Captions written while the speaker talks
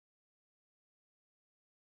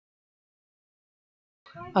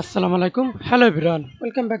Assalamu alaikum. Hello everyone.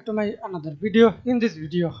 Welcome back to my another video. In this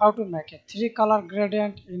video, how to make a 3 color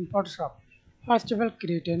gradient in Photoshop. First of all,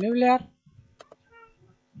 create a new layer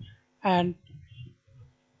and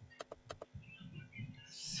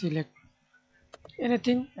select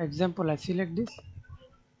anything. Example, I select this.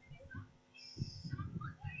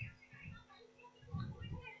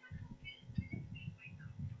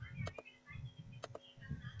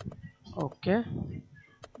 Okay,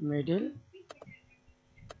 middle,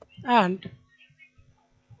 and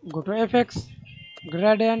go to FX,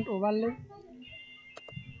 gradient overlay.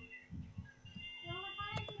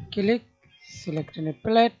 Click, select any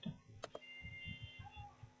palette.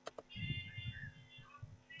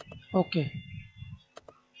 Okay.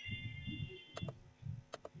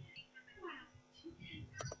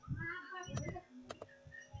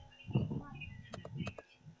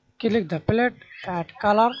 Click the palette, add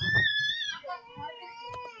color,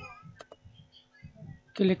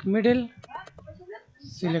 click middle,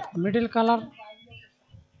 select middle color,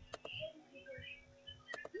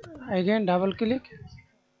 again double click,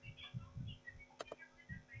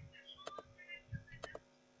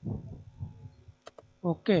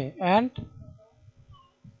 okay, and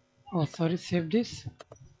oh sorry, save this,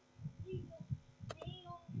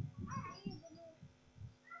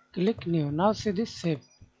 click new. Now see this, save,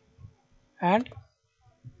 and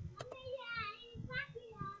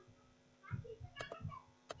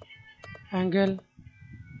angle,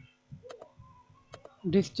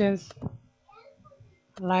 distance,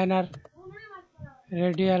 liner,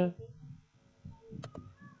 radial,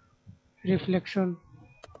 reflection,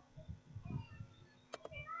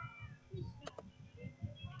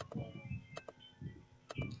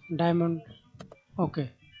 diamond. Okay,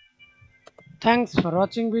 thanks for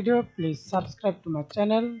watching video. Please subscribe to my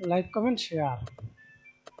channel, like, comment, share.